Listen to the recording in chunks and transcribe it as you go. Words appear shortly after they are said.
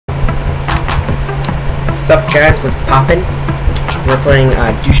Sup guys, what's poppin'? We're playing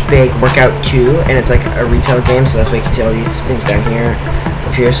Douchebag Workout 2, and it's like a retail game, so that's why you can see all these things down here,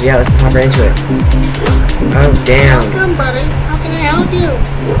 up here. So yeah, let's just hop right into it. Oh damn. Welcome, buddy. How can I help you?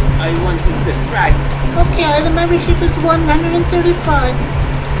 I want to subscribe. Okay, the membership is $135.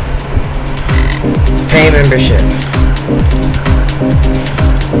 Pay membership.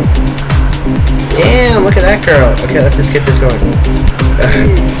 Damn, look at that girl. Okay, let's just get this going.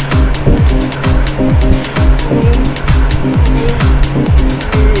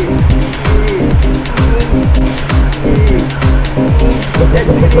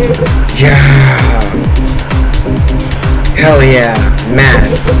 Yeah. Hell yeah.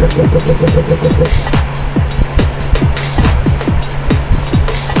 Mass.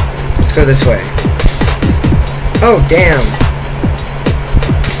 Let's go this way. Oh, damn.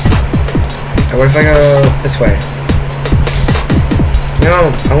 What if I go this way?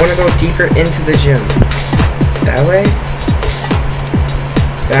 No, I want to go deeper into the gym. That way?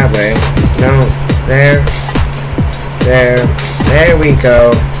 That way. No, there. There. There we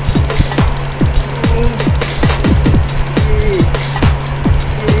go.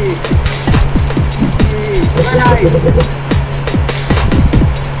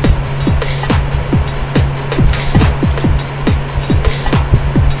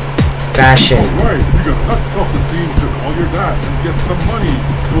 Fashion. Alright, you can cut off the scene to call your dad and get some money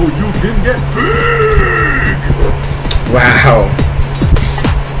so you can get big! Wow.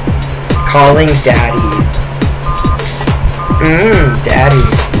 Calling daddy. Daddy.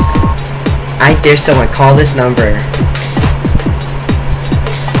 I dare someone call this number.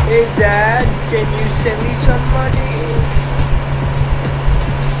 Hey Dad, can you send me some money?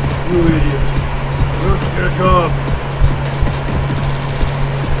 You idiot. Let's get up.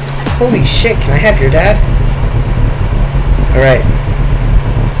 Holy shit, can I have your dad? Alright.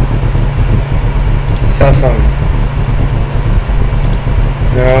 Cell phone.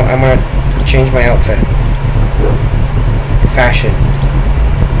 No, I'm gonna change my outfit. Fashion.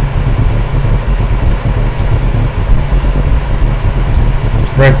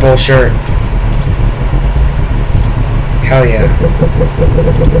 Red Bull shirt. Hell yeah.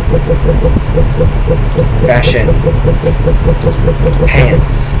 Fashion.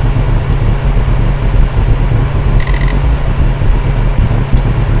 Pants.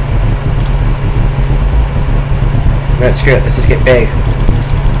 That's good. Let's just get big.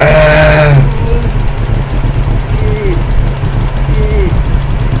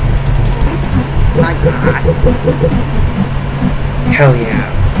 My God. Hell yeah.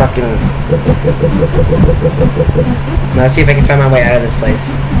 Fucking. Now let's see if I can find my way out of this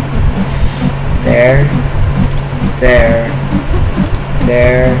place. There. There.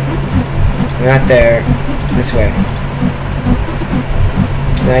 There. Not there. This way.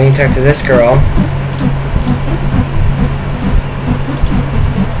 So now I need to talk to this girl.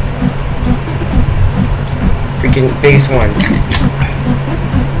 Freaking biggest one.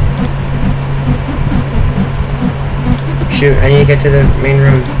 Shoot, I need to get to the main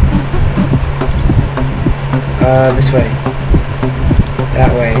room. This way.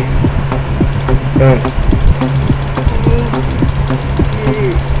 That way. Boom.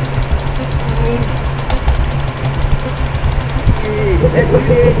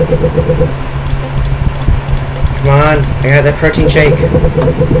 Come on, I got that protein shake. I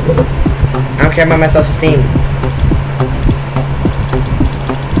don't care about my self-esteem.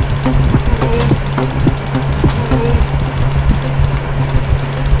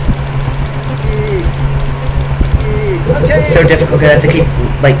 It's so difficult because I have to keep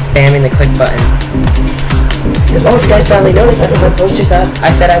like spamming the click button. Oh, if you guys finally noticed, I put my posters up.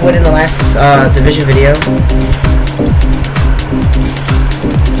 I said I would in the last division video.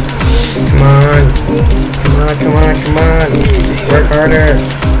 Come on. Come on, come on, come on. Work harder.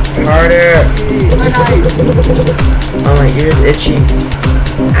 Harder. Oh, my ear's itchy.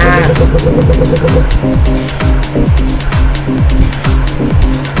 Ah.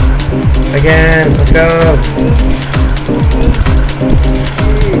 Again, let's go.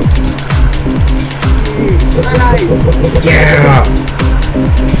 Yeah.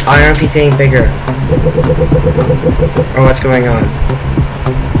 I don't know if he's getting bigger. Or what's going on.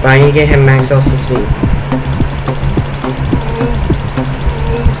 But I need to get him max health to speed.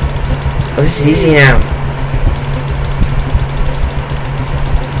 Oh, this is easy now.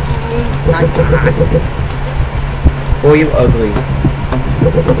 Oh, you ugly.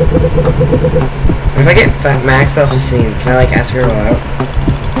 If I get max self-esteem, can I like ask her out?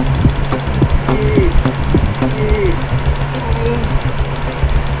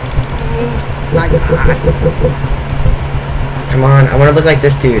 Come on, I want to look like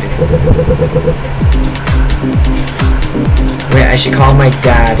this dude. Wait, I should call my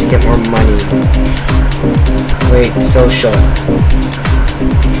dad to get more money. Wait, social.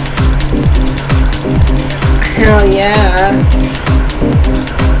 Hell yeah.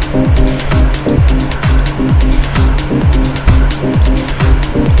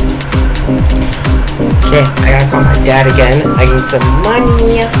 Okay, I gotta call my dad again. I need some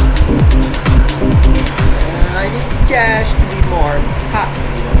money. I need cash to be more happy.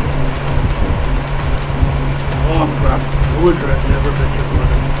 Oh crap, no address never mentioned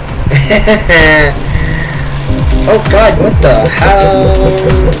money. Oh god, what the hell?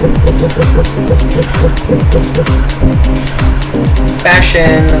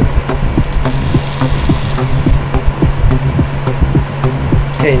 Fashion.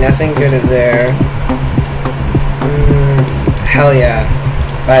 Okay, nothing good in there. Hell yeah.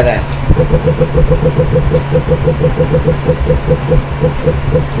 Buy that.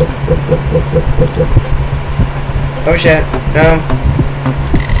 Oh shit. No.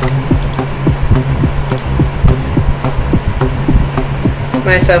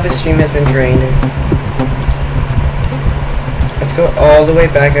 My self-esteem has been drained. Let's go all the way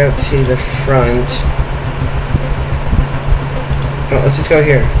back out to the front. No, let's just go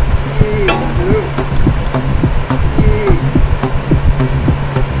here.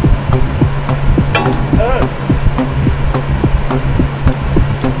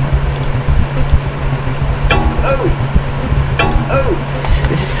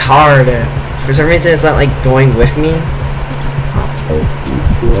 This is hard. For some reason, it's not like going with me.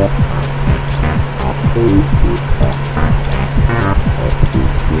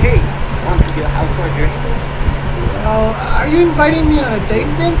 Hey, want to get a house order? Are you inviting me on a date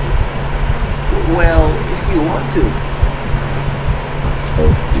then? Well, if you want to.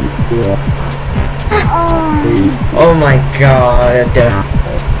 Oh my god.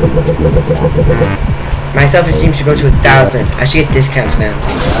 My self-esteem should go to 1,000. I should get discounts now.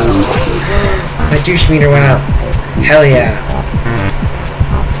 My douche meter went up. Hell yeah.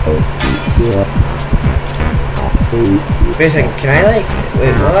 Wait a second, can I like,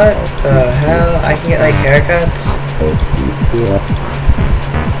 wait, what the hell? I can get like haircuts?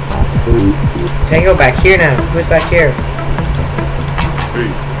 Can I go back here now? Who's back here? Hey,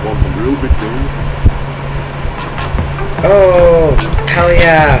 want some real big things? Oh, hell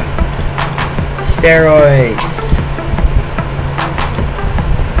yeah. Steroids.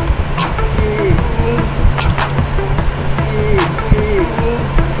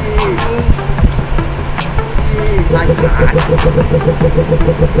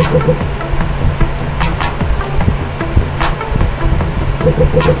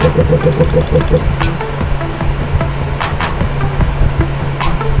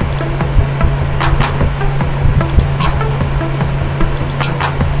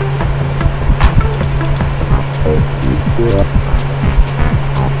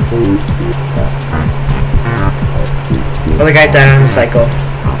 Oh, the guy died on the cycle.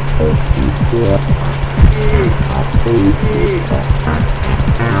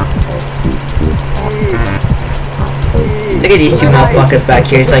 Look at these two motherfuckers back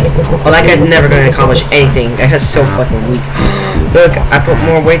here. It's like, oh, that guy's never going to accomplish anything. That guy's so fucking weak. Look, I put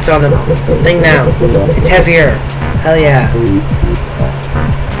more weights on the thing now. It's heavier. Hell yeah.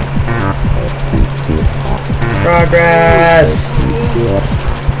 Progress.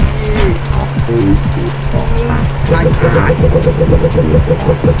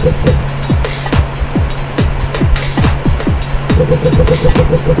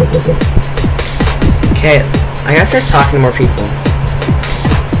 Okay, I gotta start talking to more people.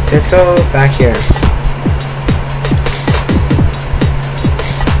 Let's go back here.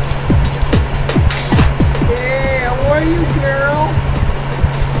 Hey, how are you, girl?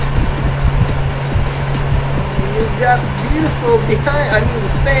 You got beautiful behind,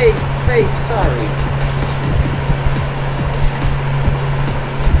 face, sorry.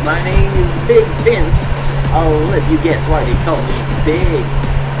 My name is Big Vince. I'll let you guess why they call me Big.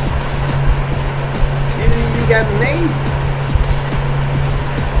 You got a name?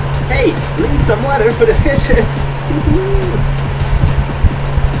 Hey, leave some water for the fishes.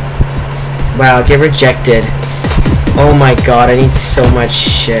 Wow, get rejected. Oh my god, I need so much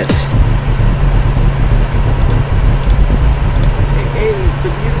shit. Hey, it's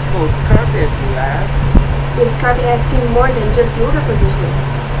a beautiful carpet you have. This carpet has seen more than just yoga position.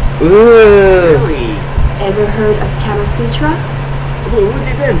 Ooh. Really? Ever heard of Kama Sutra? Well, what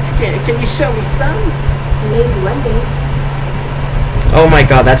did them? Can you show me some? Maybe one day. Oh my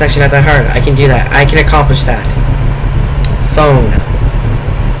god, that's actually not that hard. I can do that. I can accomplish that. Phone.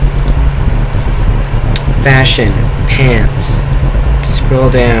 Fashion. Pants.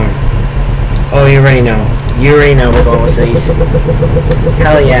 Scroll down. Oh, you already know. You already know we're going with these.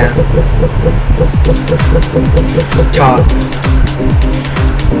 Hell yeah. Top.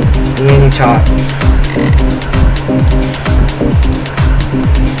 And you top.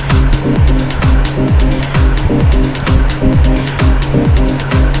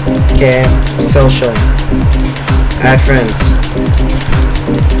 Okay, social. Add friends.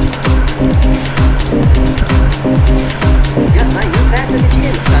 Yeah, mate, you back to the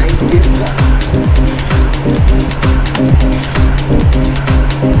gym, mate. Good luck.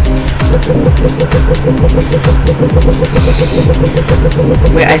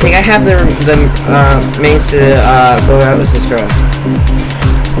 Wait, I think I have the means to go out with this girl.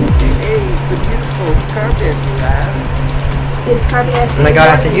 Hey, the beautiful carpet you have. Oh my god, I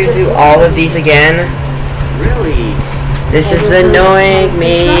have to do all of these again. Really? This is annoying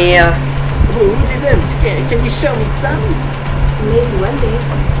me. Who did them? Can you show me some? Maybe one day.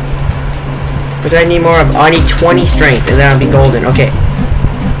 What do I need more of? Oh, I need 20 strength, and then I'll be golden. Okay.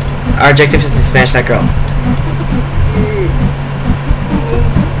 Our objective is to smash that girl.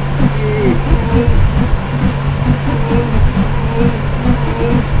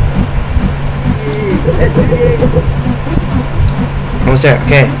 Almost there.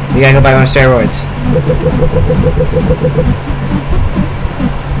 Okay, we gotta go buy more steroids.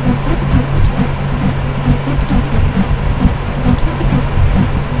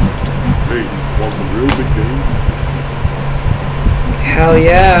 Hey, want some real big game? Hell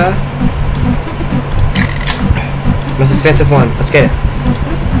yeah. Most expensive one. Let's get it.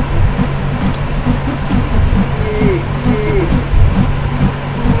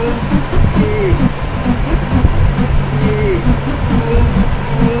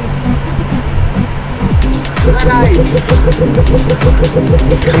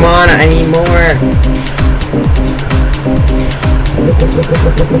 Come on, I need more.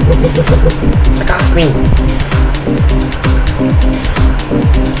 Look off me.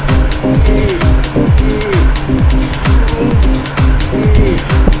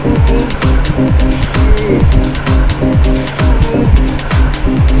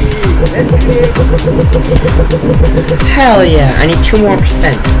 Hell yeah, I need 2% more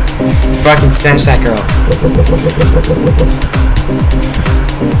before I can smash that girl.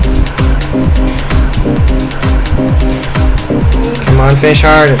 Come on, finish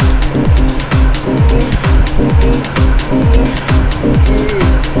hard.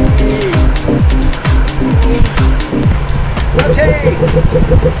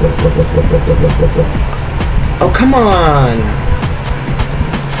 Oh, come on.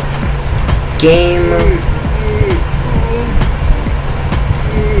 Game.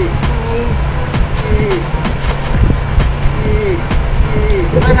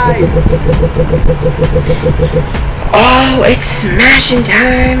 Oh, it's smashing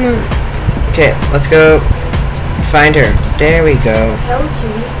time! Okay, let's go find her. There we go. Hello,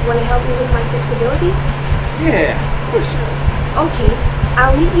 Jimmy. Want to help me with my flexibility? Yeah, for sure. Okay.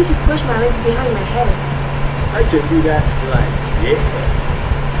 I'll need you to push my legs behind my head. I can do that like,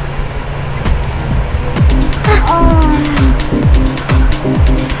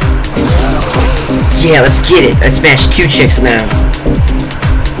 Yeah, let's get it. I smashed 2 chicks now.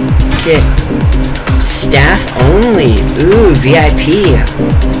 Okay. Staff only. Ooh, VIP.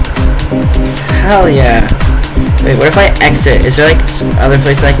 Hell yeah. Wait, what if I exit? Is there like other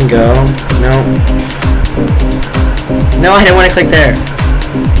places I can go? No. No, I don't want to click there.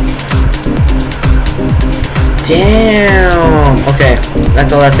 Damn. Okay,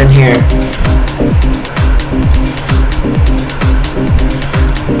 that's all that's in here.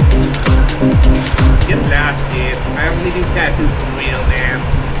 Get lost, dude. I'm leaving tattoos for real, man.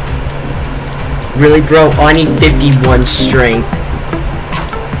 Really, bro? Oh, I need 51 strength.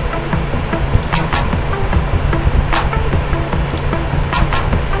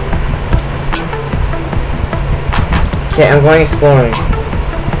 Okay, I'm going exploring.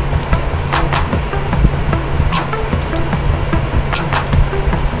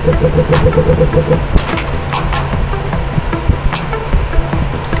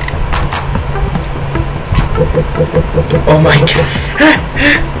 Oh my god.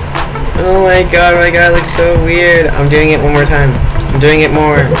 Oh my god, it looks so weird. I'm doing it one more time. I'm doing it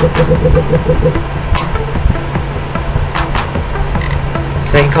more.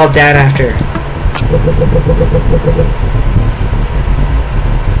 Cause I can call Dad after. Oh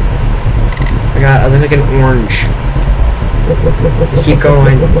my god, I look like an orange. Just keep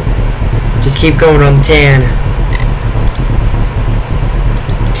going. Just keep going on tan.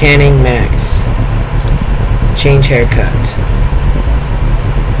 Tanning max. Change haircut.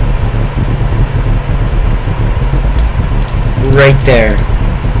 Right there.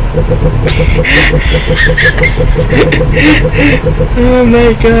 Oh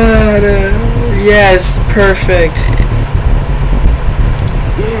my god. Yes, perfect.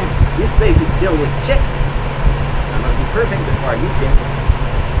 Yeah, this place is filled with chicks. I must be perfect as far as you can.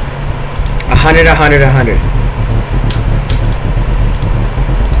 100, 100, 100.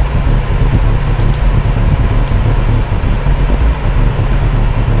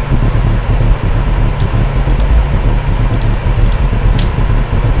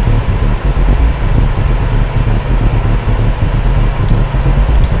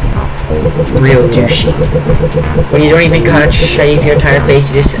 Real douchey. When you don't even cut a shave your entire face,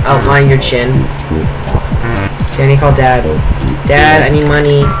 you just outline your chin. Okay, I need to call Dad. Dad, I need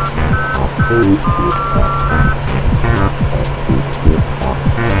money.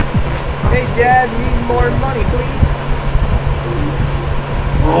 Hey Dad, need more money, please.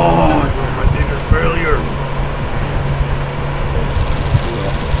 Oh, you're my biggest failure.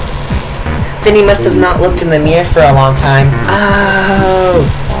 Vinny must have not looked in the mirror for a long time. Oh!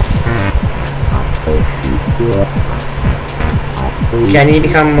 Okay, I need to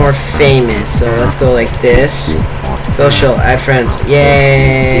become more famous, so let's go like this. Social, add friends.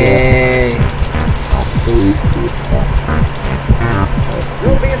 Yay!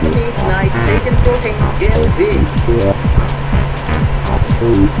 You'll be at the meet tonight, taking protein, getting big.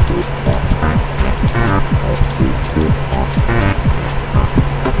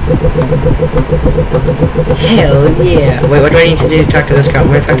 Hell yeah! Wait, what do I need to do to talk to this girl? I'm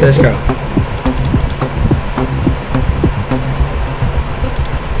gonna talk to this girl.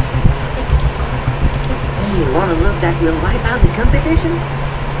 Hey, you wanna look that will wipe out the competition?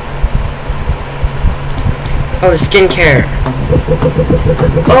 Oh, skincare.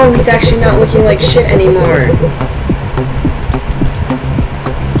 Oh, he's actually not looking like shit anymore.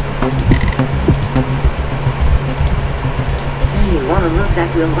 Hey, you wanna look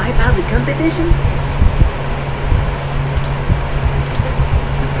that will wipe out the competition?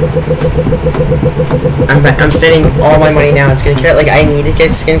 I'm spending all my money now on skincare. Like, I need to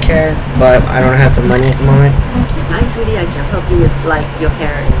get skincare, but I don't have the money at the moment. Hi, sweetie, I can help you with, like, your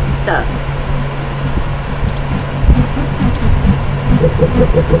hair and stuff.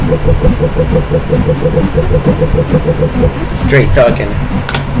 Straight thuggin'.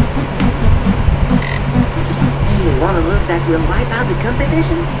 Hey, you wanna look that will wipe out the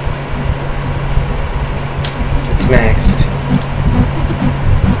competition? It's maxed.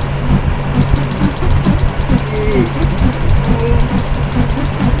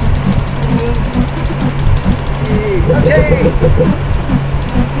 Okay!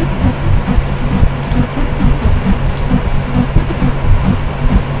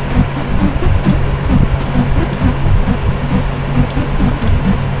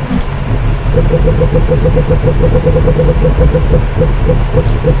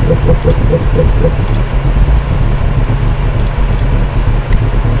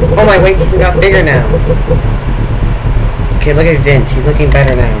 Oh, my weight's even got bigger now. Okay, look at Vince. He's looking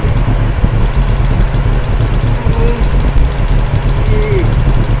better now.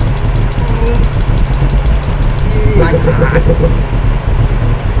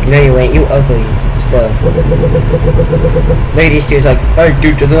 No, you ain't. You ugly. Still. Look at these two. It's like, hey,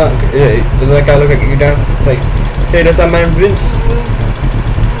 dude, doesn't that guy look like you now? It's like, hey, that's not my Vince.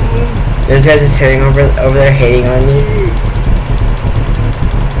 This guy's just hating over there, hating on me.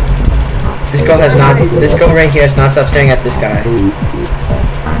 This girl has not. This girl right here has not stopped staring at this guy.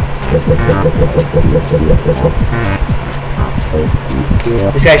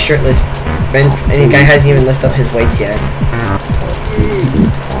 This guy's shirtless, and the guy hasn't even lifted up his weights yet.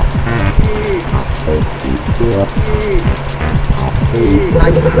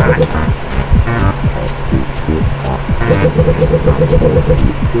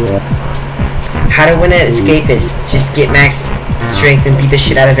 How to win at Escapist? Just get max strength and beat the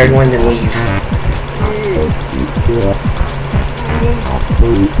shit out of everyone, then leave.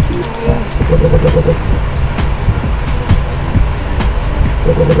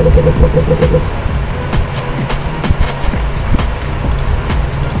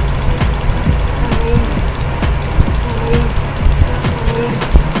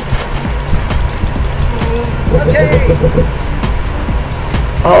 Okay!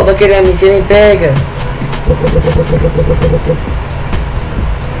 Oh, look at him, he's getting big.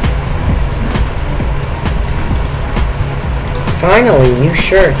 Finally, new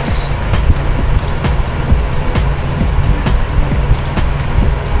shirts.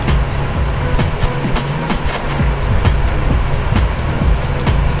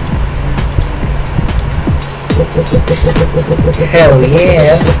 Hell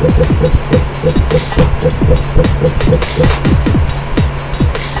yeah.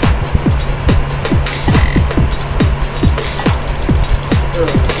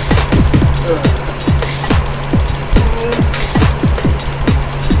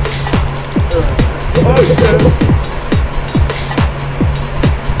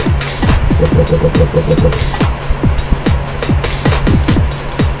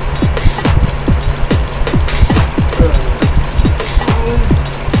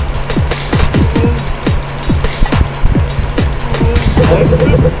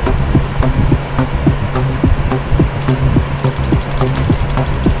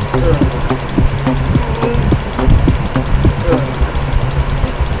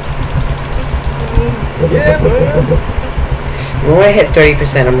 When I hit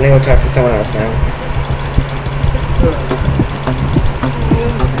 30%, I'm gonna go talk to someone else now.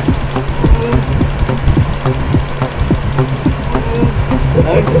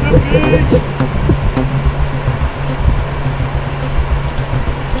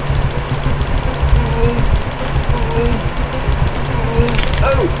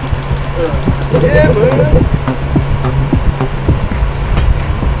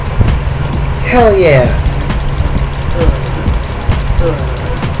 Hell yeah.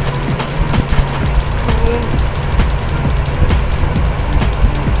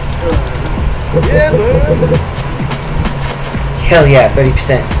 Hell yeah,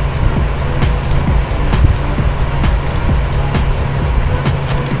 30%.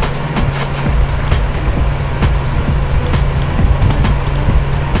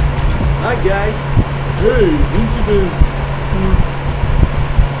 Hi guys. Hey, Douchebag.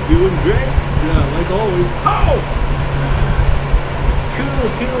 Doing great? Yeah, like always. Oh!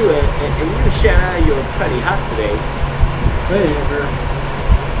 Cool. And you shout out you're pretty hot today. Hey, Amber.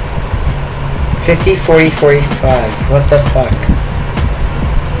 50, 40, 45. What the fuck?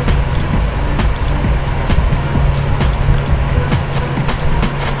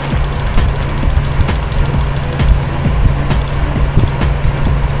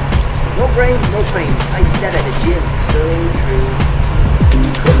 No brains, no pain. I said at the gym. So true.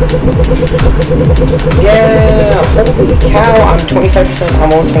 Yeah! Holy cow! I'm 25%,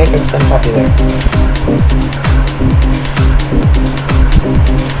 almost 25% popular.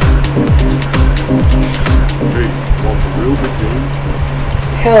 Hey, want the real good game?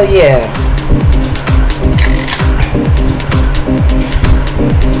 Hell yeah!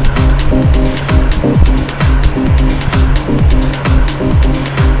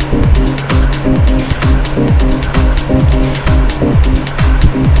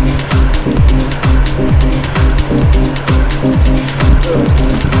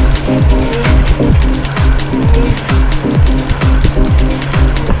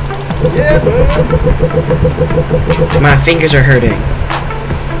 My fingers are hurting.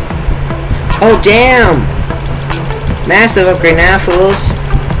 Oh damn! Massive upgrade now, fools.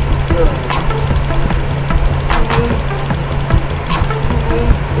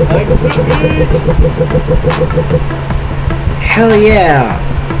 Hell yeah!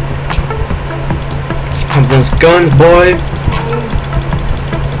 Pump those guns, boy!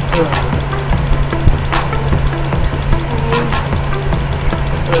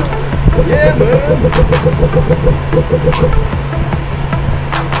 Yeah, man.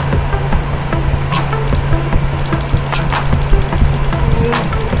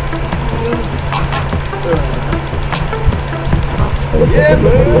 Yeah,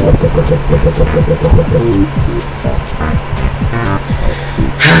 man.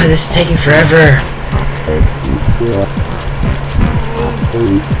 This is taking forever.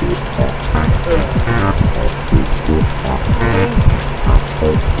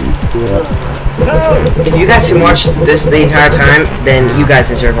 If you guys can watch this the entire time, then you guys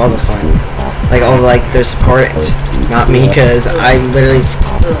deserve all the fun. Like, all the support, not me, because I literally,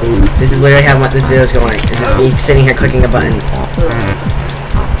 this is literally how this video is going. This is me sitting here clicking a button.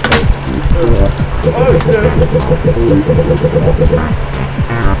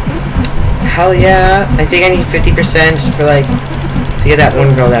 Hell yeah, I think I need 50% for to get that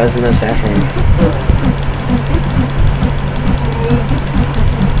one girl that was in the saffron.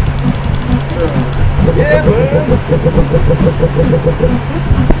 Yeah, man.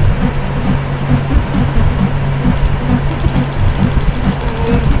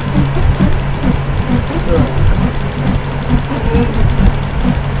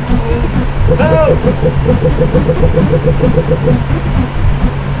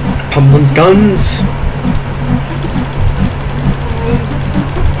 Pumpkin's guns!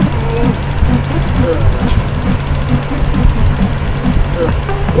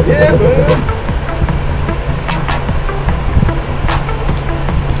 Yeah, man.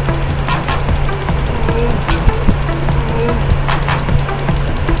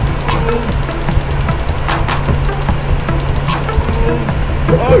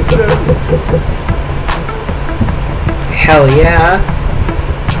 Oh, shit. Hell yeah!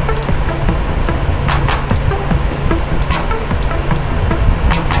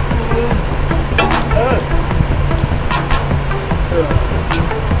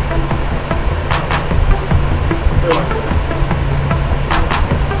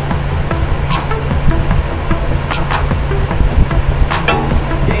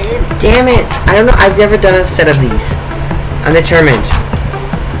 Damn it! I don't know. I've never done a set of these. I'm determined.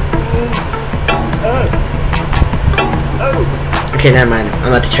 Okay, never mind. I'm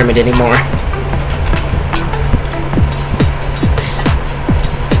not determined anymore.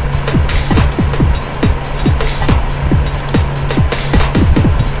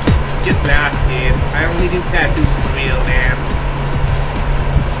 Get lost, kid. I only do tattoos for real, man.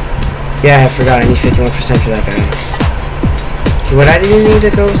 Yeah, I forgot. I need 51% for that guy. Okay, what I didn't need to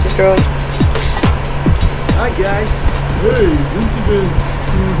go with this girl? Hi, guys. Hey, who's you been?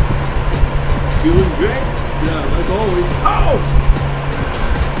 Feeling great? Yeah, like always. Oh!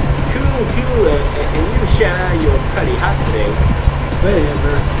 Cool. And you shout you're pretty hot today. Hey,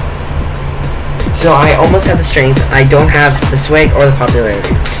 Amber. So I almost have the strength. I don't have the swag or the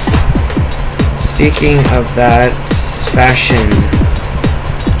popularity. Speaking of that, fashion.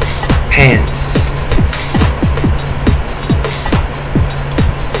 Pants.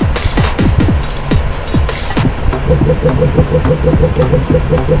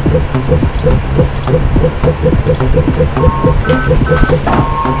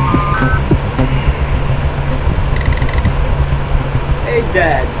 Hey,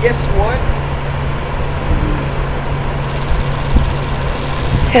 Dad, guess what?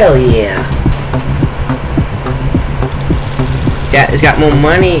 Hell yeah. Yeah, it's got more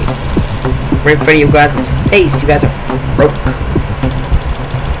money right in front of you guys' face. You guys are broke.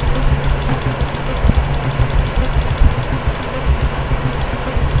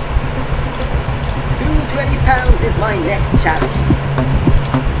 £20 is my next challenge.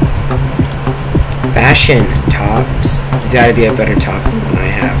 Fashion tops. There's gotta be a better top than the one I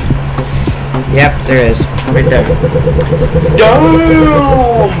have. Yep, there is. Right there.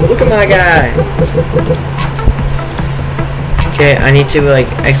 Damn! Look at my guy! Okay, I need to, like,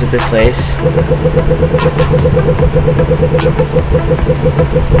 exit this place.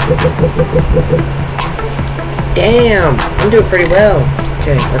 Damn! I'm doing pretty well.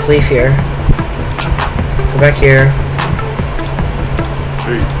 Okay, let's leave here. Go back here.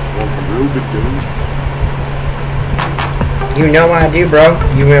 Hey, want a real big dinner? You know what I do, bro.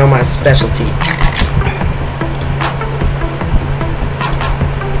 You know my specialty.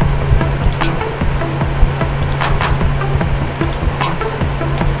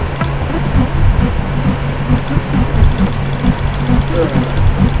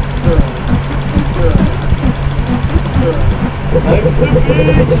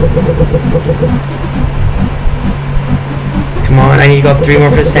 Come on, I need to go up 3 more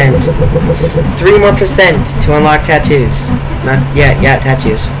percent. 3 more percent to unlock tattoos. Not yet, yeah,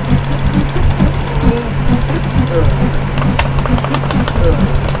 tattoos.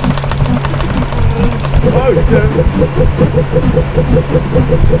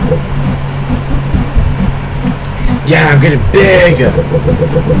 Yeah, I'm getting big!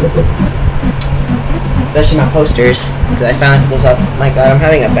 Especially my posters, because I found those up. My god, I'm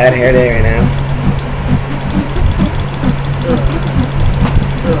having a bad hair day right now.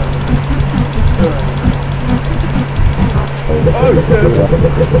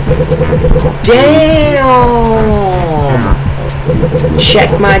 Damn!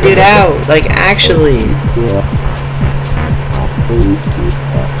 Check my dude out, like actually.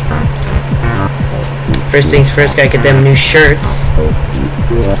 First things first, gotta get them new shirts.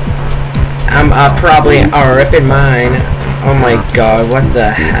 I'm probably ripping mine. Oh my god, what the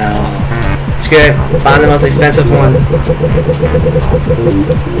hell? It's good. Buying the most expensive one.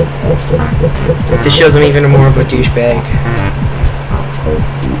 This shows I'm even more of a douchebag.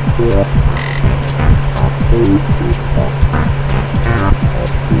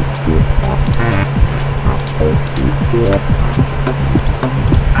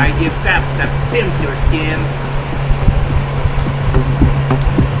 I give that to pimp your skin.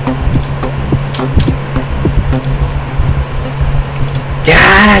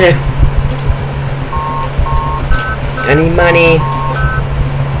 Dad! I need money.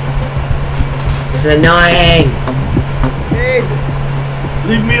 This is annoying. Hey,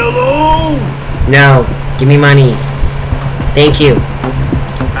 Leave me alone! No, give me money. Thank you.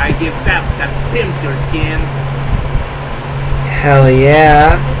 I give that to pimp your skin. Hell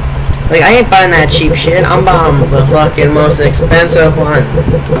yeah. Like, I ain't buying that cheap shit. I'm buying the fucking most expensive one.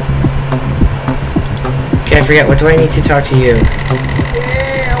 Okay, I forget. What do I need to talk to you?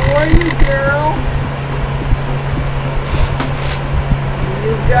 hey, how are you, girl?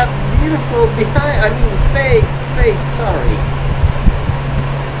 You've got beautiful behind, fake, sorry.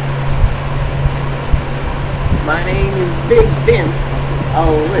 My name is Big Vince.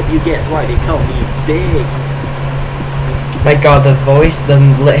 I'll let you guess why they call me Big. My god, the voice,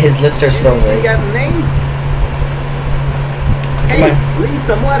 his lips are so You weird. got a name? Come on. Leave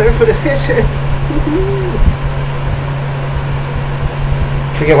some water for the fishes.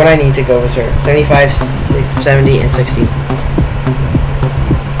 Forget what I need to go with her. 75, 70, and 60.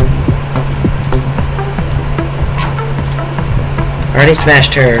 Already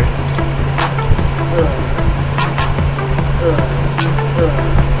smashed her.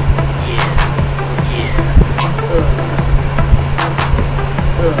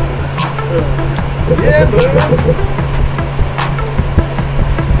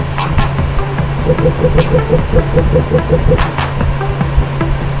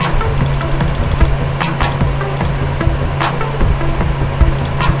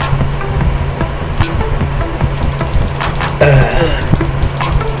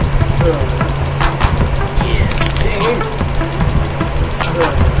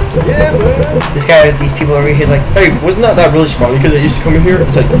 Yeah, bro. This guy, these people over here is like, hey, wasn't that really smart because they used to come in here?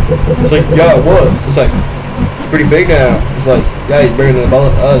 It's like, yeah, it was. It's like, pretty big now. It's like, yeah, he's bigger than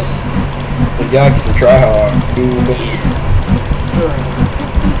us. Like, yeah, because they try hard.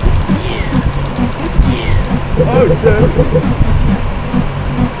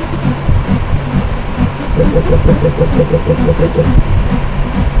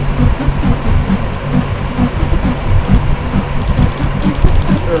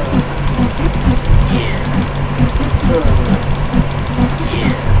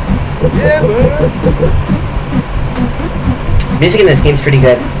 Music in this game's pretty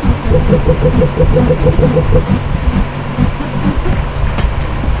good.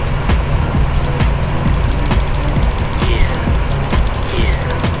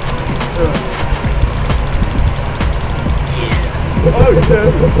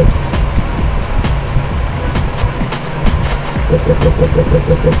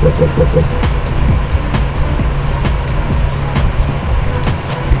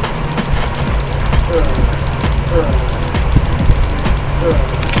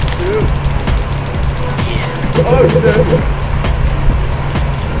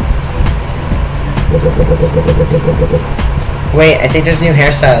 Wait, I think there's new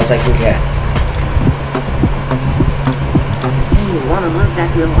hairstyles I can get. Hey, you wanna look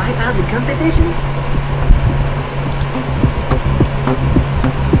that will wipe out the competition?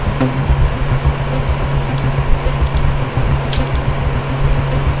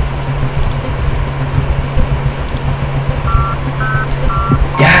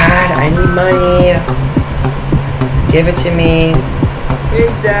 Dad, I need money. Give it to me. Hey,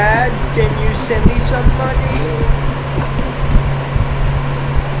 Dad, can you send me some money?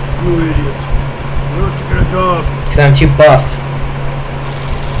 You idiot. Why don't you get a job? Because I'm too buff.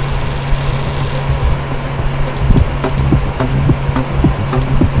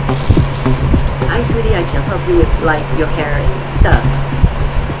 Hi, sweetie, I can help you with, like, your hair and stuff.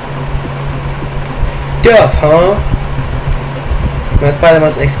 Stuff, huh? Let's buy the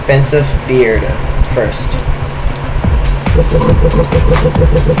most expensive beard first.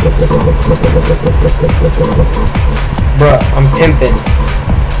 Bruh, I'm pimping.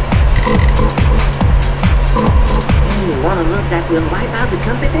 Hey, you wanna look that will wipe out the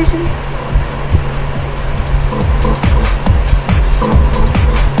competition?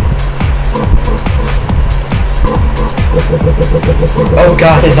 Oh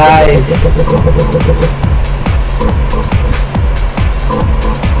god, his eyes.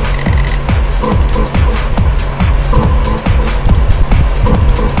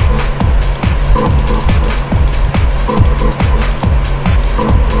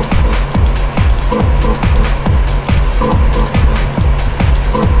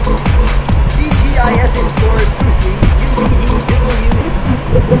 DGIS is for Sushi,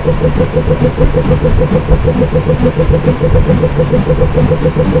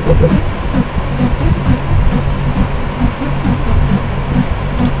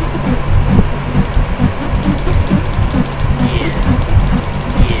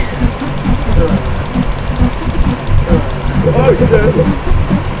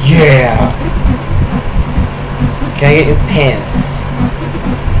 Yeah. Can I get your pants?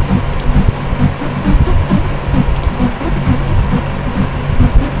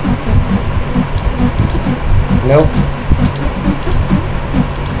 Nope.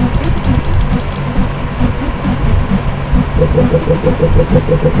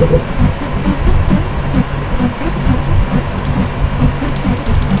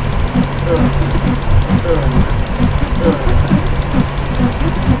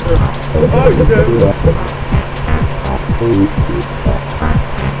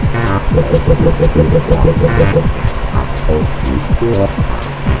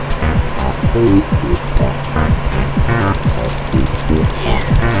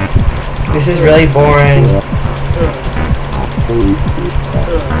 This is really boring.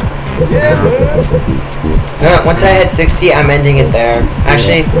 No, once I hit 60, I'm ending it there.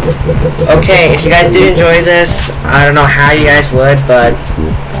 Actually, okay, if you guys did enjoy this, I don't know how you guys would, but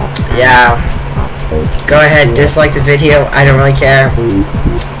yeah. Go ahead, dislike the video, I don't really care.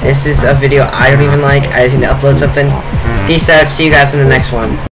 This is a video I don't even like, I just need to upload something. Peace out, see you guys in the next one.